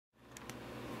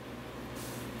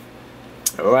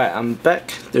Alright, I'm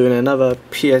back doing another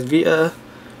PS Vita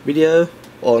video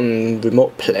on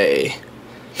remote play.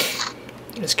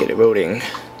 Let's get it rolling.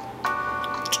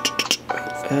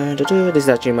 This is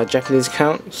actually my Japanese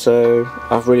account, so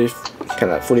I've really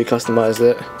kind of fully customized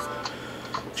it.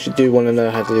 If you do want to know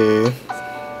how to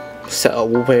set up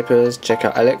wallpapers, check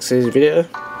out Alex's video.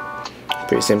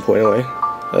 Pretty simple anyway.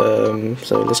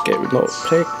 So let's get remote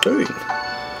play going.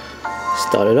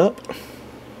 Start it up.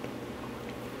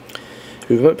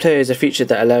 Remote play is a feature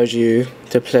that allows you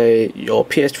to play your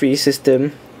PS3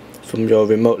 system from your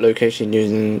remote location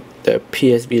using the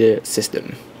PS Vita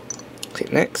system.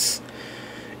 Click next.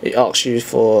 It asks you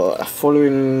for a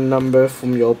following number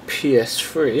from your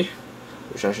PS3,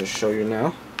 which I shall show you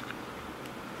now.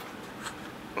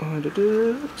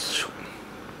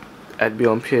 Add me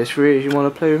on PS3 if you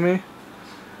want to play with me.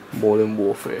 Modern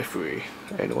Warfare 3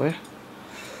 anyway.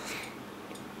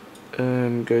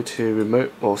 Go to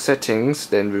remote or settings,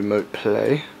 then remote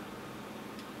play.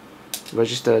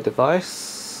 Register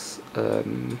device,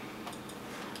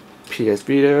 PS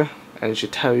Vita, and it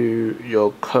should tell you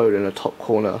your code in the top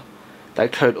corner.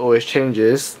 That code always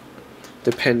changes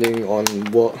depending on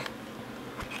what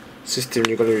system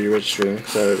you're going to be registering,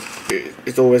 so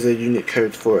it's always a unique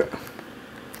code for it.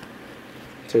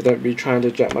 So don't be trying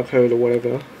to jack my code or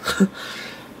whatever.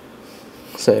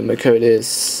 So my code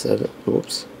is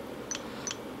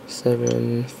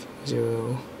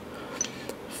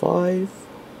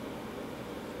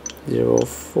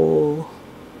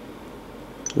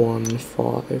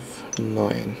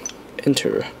 705041591.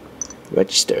 Enter.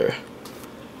 Register.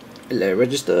 Let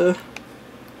register.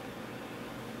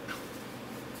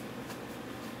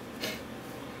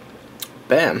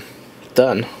 Bam.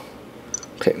 Done.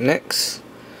 Click next.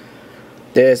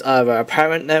 There's either a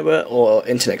parent network or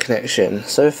internet connection.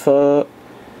 So far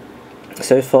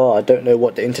I don't know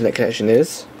what the internet connection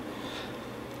is,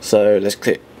 so let's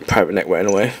click private network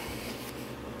anyway.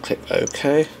 Click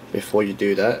OK. Before you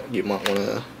do that, you might want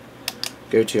to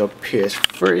go to your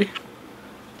PS3,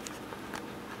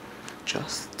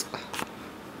 just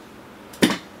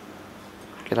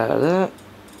get out of that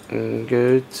and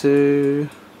go to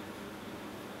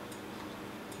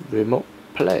remote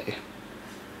play.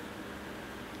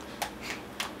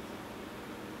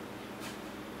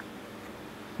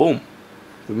 Boom.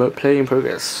 Remote play in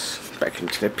progress. Back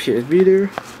into the PS Vita.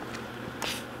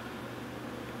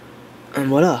 And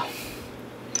voila.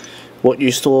 What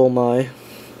you saw on my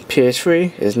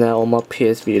PS3 is now on my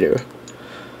PS Vita.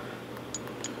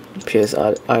 PS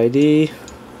ID.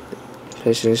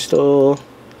 PlayStation Store.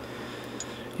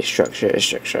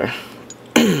 Structure.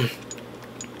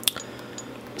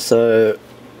 So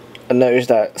I noticed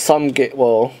that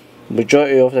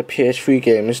majority of the PS3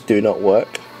 games do not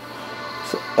work.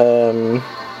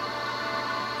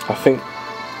 I think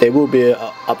there will be an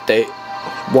update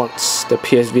once the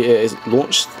PS Vita is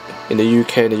launched in the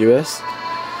UK and the US.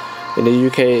 In the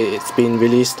UK it's been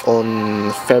released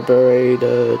on February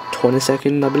the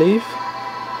 22nd, I believe.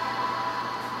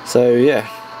 So yeah,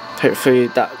 hopefully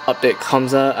that update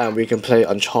comes out and we can play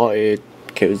Uncharted,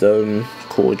 Killzone,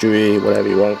 Call of Duty, whatever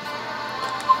you want.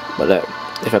 But look,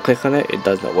 if I click on it, it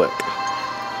does not work.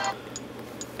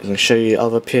 I can show you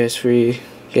other PS3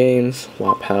 games.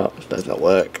 Wipeout does not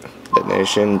work.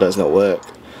 Detonation does not work.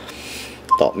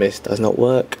 Dark Mist does not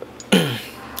work.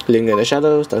 Link in the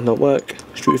Shadows does not work.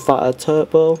 Street Fighter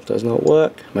Turbo does not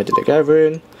work. Magic the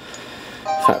Gathering,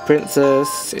 Fat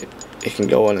Princess. It can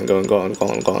go on and go and go on and go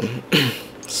on and go on.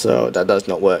 So that does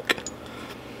not work.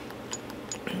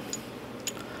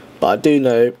 But I do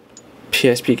know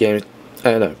PSP games,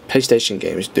 PlayStation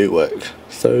games do work.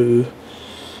 So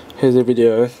here's a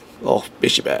video of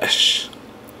Bishi Bash.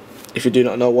 If you do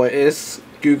not know what it is,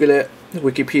 Google it,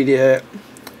 Wikipedia it,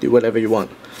 do whatever you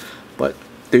want. But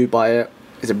do buy it.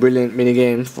 It's a brilliant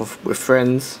minigame with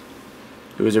friends.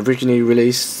 It was originally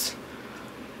released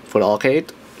for the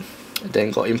arcade, and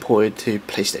then got imported to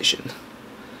PlayStation.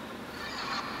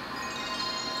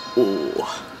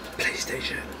 Oh,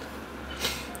 PlayStation.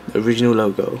 The original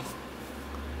logo.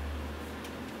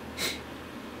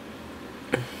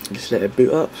 Just let it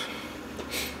boot up.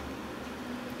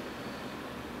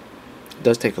 It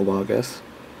does take a while, I guess.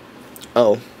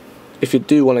 Oh, if you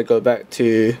do want to go back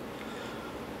to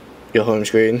your home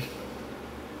screen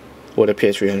or the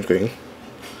PS3 home screen,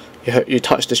 you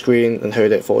touch the screen and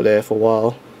hold it for a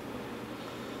while,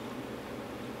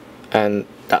 and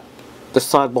the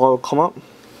sidebar will come up.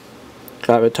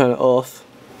 Either turn it off,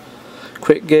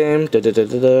 quick game,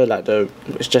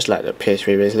 it's just like the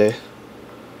PS3 basically.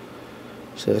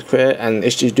 So let's quit it, and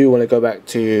if you do want to go back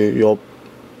to your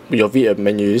Vita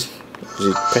menus,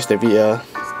 you press the Vita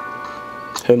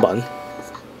home button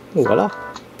Voila,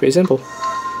 pretty simple.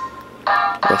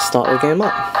 Let's start the game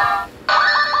up.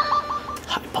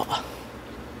 Hyper.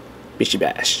 Bishi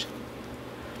Bash.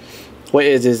 What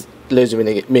it is loads of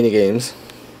mini games.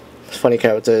 Funny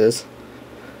characters.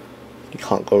 You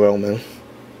can't go wrong, man.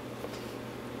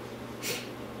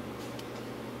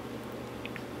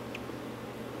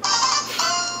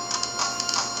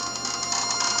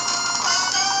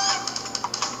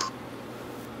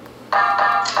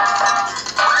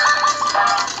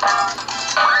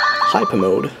 Hyper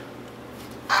mode.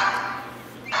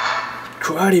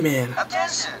 Karate Man.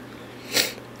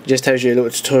 Just tells you a little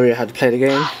tutorial how to play the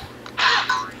game.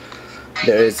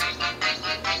 There is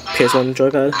PS1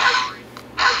 joypad.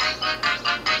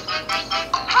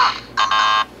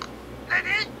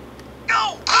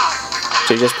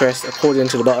 So you just press according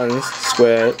to the buttons.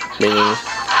 Square meaning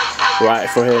right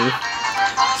for him,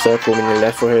 circle meaning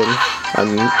left for him,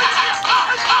 and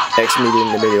X meaning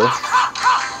in the middle.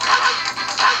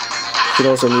 You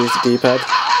can also use the D-pad.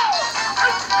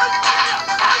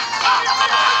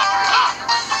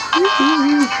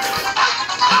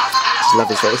 Just love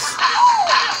his face.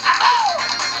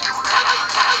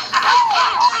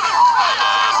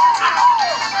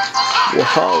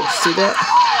 Whoa, see that?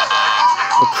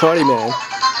 The Karate Man.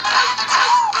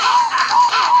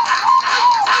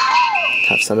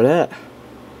 Have some of that.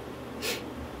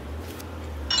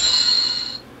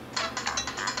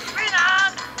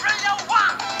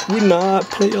 Winner,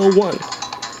 player one.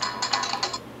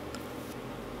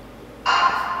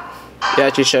 It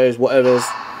actually shows whatever's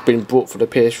been brought for the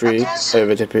PS3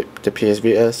 over to PS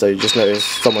Vita, so you just notice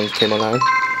someone came online.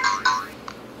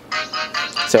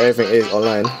 So everything is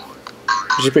online,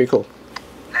 which is pretty cool.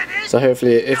 So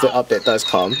hopefully if the update does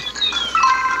come,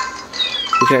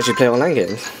 we can actually play online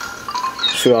games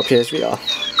through our PS Vita.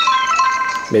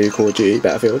 Maybe Call of Duty,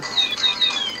 Battlefield.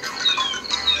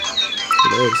 Who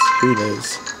knows? Who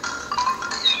knows?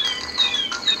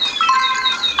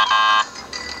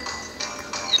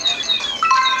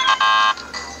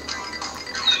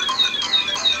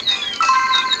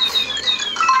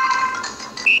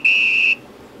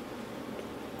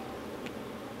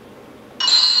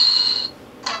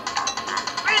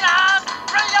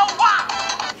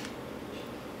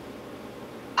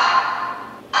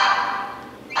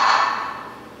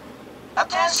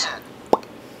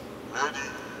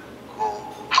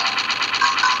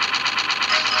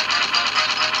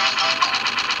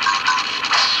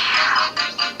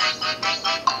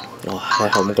 Oh,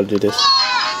 how am I gonna do this?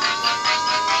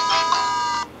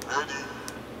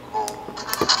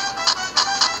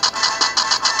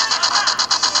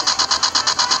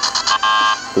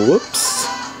 Whoops.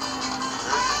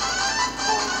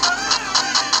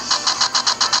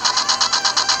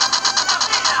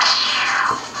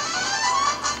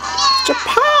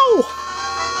 Chapow!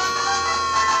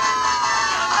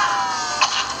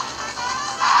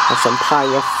 Have some pie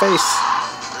in your face.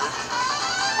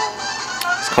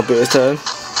 Computer's turn.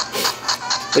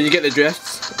 But you get the drift.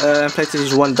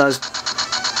 PlayStation 1 does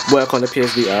work on the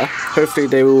PS Vita. Hopefully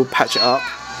they will patch it up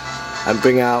and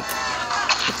bring out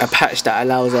a patch that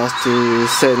allows us to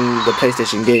send the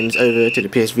PlayStation games over to the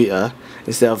PS Vita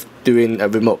instead of doing a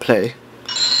remote play.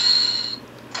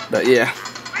 But yeah,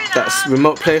 that's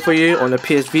remote play for you on the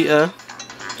PS Vita.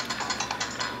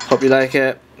 Hope you like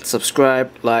it.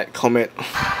 Subscribe, like, comment.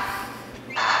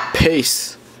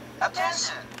 Peace.